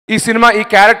ఈ సినిమా ఈ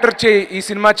క్యారెక్టర్ చేయి ఈ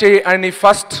సినిమా చేయి అని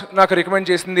ఫస్ట్ నాకు రికమెండ్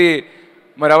చేసింది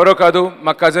మరి ఎవరో కాదు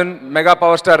మా cousin mega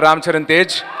power star Ram Charan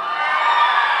Tej.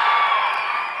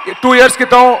 2 years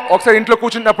క్రితం ఒకసారి ఇంట్లో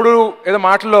కూర్చున్నప్పుడు ఏదో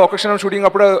మాటల్లో ఒక క్షణం షూటింగ్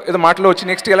అప్పుడు ఏదో మాటలో వచ్చి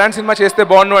నెక్స్ట్ ఎలాంటి సినిమా చేస్తే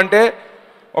బాగుండు అంటే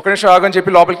ఒక నిమిషం ఆగని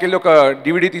చెప్పి లోపలికి వెళ్ళి ఒక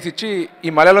DVD తీసిచ్చి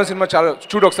ఈ మలయాళం సినిమా చాలా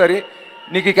చూడు ఒకసారి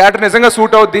నీకు ఈ క్యారెక్టర్ నిజంగా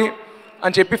సూట్ అవుద్ది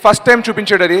అని చెప్పి ఫస్ట్ టైం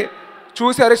చూపించాడు. అది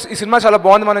చూసి అరే ఈ సినిమా చాలా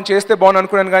బాగుంది మనం చేస్తే బాగుంది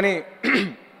అనుకున్నాను కానీ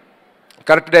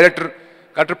కరెక్ట్ డైరెక్టర్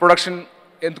కరెక్ట్ ప్రొడక్షన్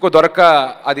ఎందుకో దొరక్క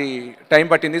అది టైం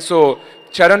పట్టింది. So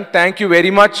Charan thank you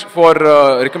very much for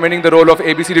recommending the role of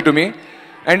ABCD to me.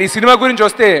 And ఈ సినిమా గురించి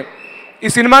వస్తే ఈ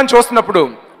సినిమాని చూస్తున్నప్పుడు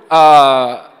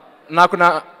నాకు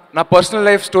నా పర్సనల్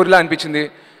లైఫ్ స్టోరీలా అనిపించింది.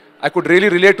 I could really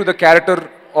relate to the character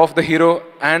of the hero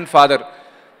and father.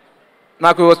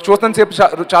 నాకు చూస్తున్నంతసేపు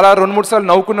చాలా 2-3 సార్లు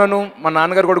నవ్వుకున్నాను. మా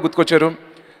నాన్నగారు కూడా గుర్తుకొచ్చారు.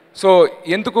 సో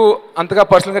ఎందుకు అంతగా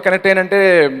పర్సనల్గా కనెక్ట్ అయ్యానంటే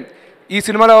ఈ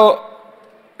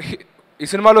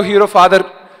సినిమాలో హీరో ఫాదర్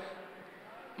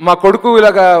మా కొడుకు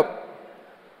ఇలాగా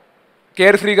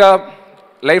కేర్ ఫ్రీగా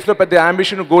లైఫ్లో పెద్ద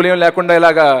అంబిషన్ గోల్ ఏం లేకుండా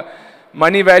ఇలాగా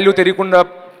మనీ వాల్యూ తెలియకుండా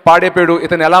పాడైపోయాడు,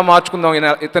 ఇతను ఎలా మార్చుకుందాం,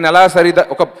 ఇతను ఎలా సరిదా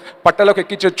ఒక పట్టలోకి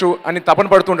ఎక్కించవచ్చు అని తపన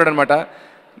పడుతుంటాడు అనమాట.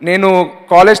 నేను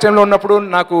కాలేజ్ టైంలో ఉన్నప్పుడు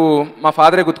నాకు మా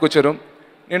ఫాదరే గుర్తుకొచ్చారు.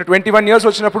 నేను 21 years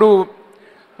వచ్చినప్పుడు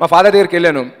మా ఫాదర్ దగ్గరికి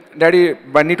వెళ్ళాను. డాడీ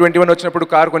బన్నీ 21 వచ్చినప్పుడు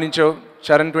కార్ కొనించావు,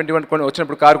 చరణ్ 21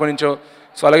 వచ్చినప్పుడు కార్ కొనించావు,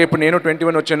 సో అలాగే ఇప్పుడు నేను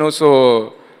 21 వచ్చాను, సో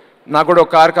నాకు కూడా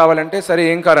ఒక కార్ కావాలంటే సరే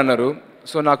ఏం కార్ అన్నారు.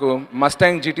 సో నాకు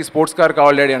మస్టాంగ్ GT స్పోర్ట్స్ కార్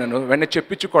కావాలి డాడీ అన్నాను. వెంటనే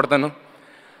చెప్పించి కొడతాను.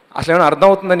 అసలు ఏమైనా అర్థం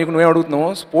అవుతుందా నీకు, నువ్వే అడుగుతున్నావు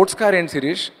స్పోర్ట్స్ కార్ ఏంటి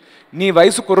శిరీష్, నీ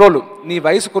వయసు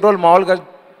కుర్రోళ్ళు మామూలుగా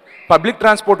పబ్లిక్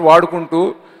ట్రాన్స్పోర్ట్ వాడుకుంటూ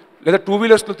లేదా 2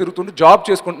 wheelersలో తిరుగుతుంటూ జాబ్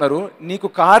చేసుకుంటున్నారు, నీకు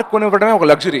కార్ కొనివ్వడమే ఒక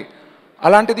లగ్జరీ,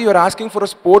 అలాంటిది you're asking for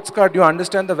a sports car, you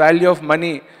understand the value of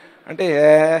money అంటే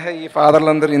ఈ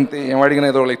ఫాదర్లందరూ ఇంత ఏం అడిగినా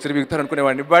ఏదో లెక్చర్ బిగుతారు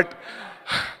అనుకునేవాడిని. బట్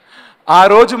ఆ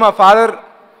రోజు మా ఫాదర్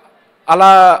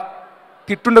అలా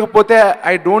తిట్టుండకపోతే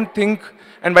I don't think.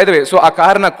 And by the way so ఆ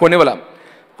కార్ నాకు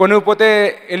కొనివ్వకపోతే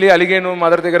వెళ్ళి అలిగాను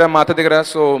మదర్ దగ్గర మా అత్త దగ్గర.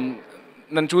 సో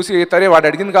నన్ను చూసి సరే వాడు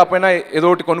అడిగింది కాకపోయినా ఏదో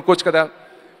ఒకటి కొనుక్కోవచ్చు కదా,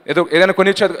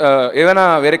 ఏదైనా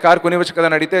వేరే కార్ కొనివ్వచ్చు కదా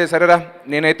అని అడిగితే సరేరా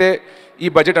నేనైతే ఈ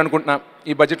బడ్జెట్ అనుకుంటున్నా,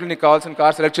 ఈ బడ్జెట్లో నీకు కావాల్సిన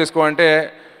కార్ సెలెక్ట్ చేసుకో అంటే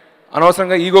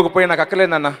అనవసరంగా ఈగోకి పోయి నాకు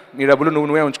అక్కర్లేదు నాన్న నీ డబ్బులు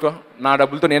నువ్వే ఉంచుకో, నా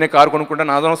డబ్బులతో నేనే కారు కొనుక్కుంటా,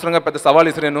 నా అనవసరంగా పెద్ద సవాల్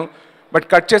ఇసిరాను. బట్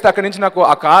కట్ చేస్తే అక్కడి నుంచి నాకు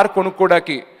ఆ కార్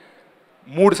కొనుక్కోవడానికి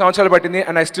 3 సంవత్సరాలు పట్టింది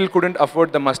and I still couldn't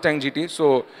afford the Mustang GT. So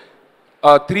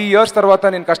 3 years తర్వాత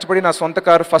నేను కష్టపడి నా సొంత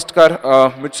కార్ ఫస్ట్ కార్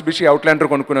మిట్సుబిషి అవుట్లాండర్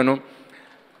కొనుక్కున్నాను.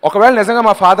 ఒకవేళ నిజంగా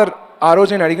మా ఫాదర్ ఆ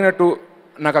రోజు నేను అడిగినట్టు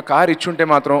నాకు ఆ కార్ ఇచ్చుంటే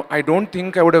మాత్రం I don't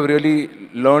think I would have really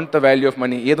learn the value of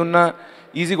money. ఏదున్నా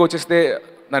ఈజీగా వచ్చేస్తే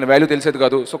దాని వాల్యూ తెలిసేది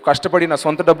కాదు. సో కష్టపడి నా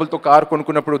సొంత డబ్బులతో కార్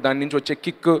కొనుక్కున్నప్పుడు దాని నుంచి వచ్చే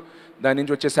కిక్, దాని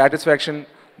నుంచి వచ్చే సాటిస్ఫాక్షన్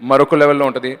మరొక లెవెల్లో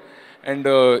ఉంటుంది. అండ్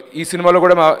ఈ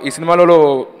సినిమాలో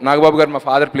నాగబాబు గారు మా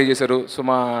ఫాదర్ ప్లే చేశారు. సో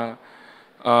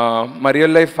మా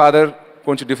రియల్ లైఫ్ ఫాదర్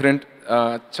కొంచెం డిఫరెంట్,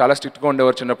 చాలా స్ట్రిక్ట్గా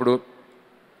ఉండేవారు చిన్నప్పుడు.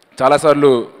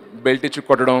 చాలాసార్లు బెల్ట్ ఇచ్చి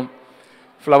కొట్టడం,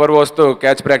 ఫ్లవర్ వాష్తో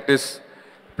క్యాచ్ ప్రాక్టీస్,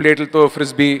 ప్లేట్లతో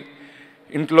ఫ్రిస్బీ,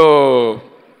 ఇంట్లో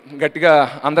గట్టిగా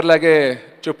అందరిలాగే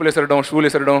చెప్పులు వేసరడం షూలు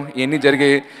వేసరడం ఇవన్నీ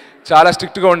జరిగాయి. చాలా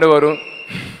స్ట్రిక్ట్గా ఉండేవారు.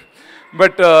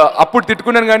 బట్ అప్పుడు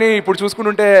తిట్టుకున్నాను కానీ ఇప్పుడు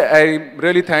చూసుకుంటుంటే I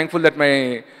really thankful that my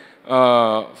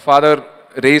father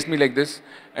raised me like this.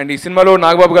 And ఈ సినిమాలో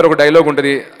నాగబాబు గారు ఒక డైలాగ్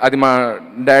ఉంటుంది, అది మా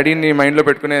డాడీని మైండ్లో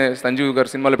పెట్టుకునే సంజీవ్ గారు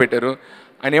సినిమాలో పెట్టారు.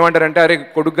 ఆయన ఏమంటారంటే అరే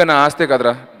కొడుగ్గా నా ఆస్తే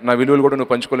కదరా, నా విలువలు కూడా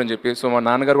నువ్వు పంచుకోవాలని చెప్పి. సో మా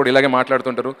నాన్నగారు కూడా ఇలాగే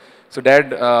మాట్లాడుతుంటారు. So dad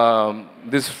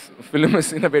this film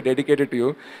is in a way dedicated to you.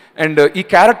 And ఈ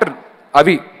క్యారెక్టర్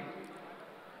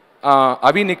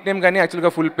అవి నిక్ నేమ్ కానీ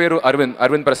యాక్చువల్గా ఫుల్ పేరు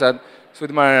అరవింద్ ప్రసాద్. సో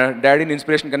ఇది మా డాడీని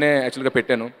ఇన్స్పిరేషన్ కానీ యాక్చువల్గా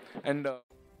పెట్టాను. అండ్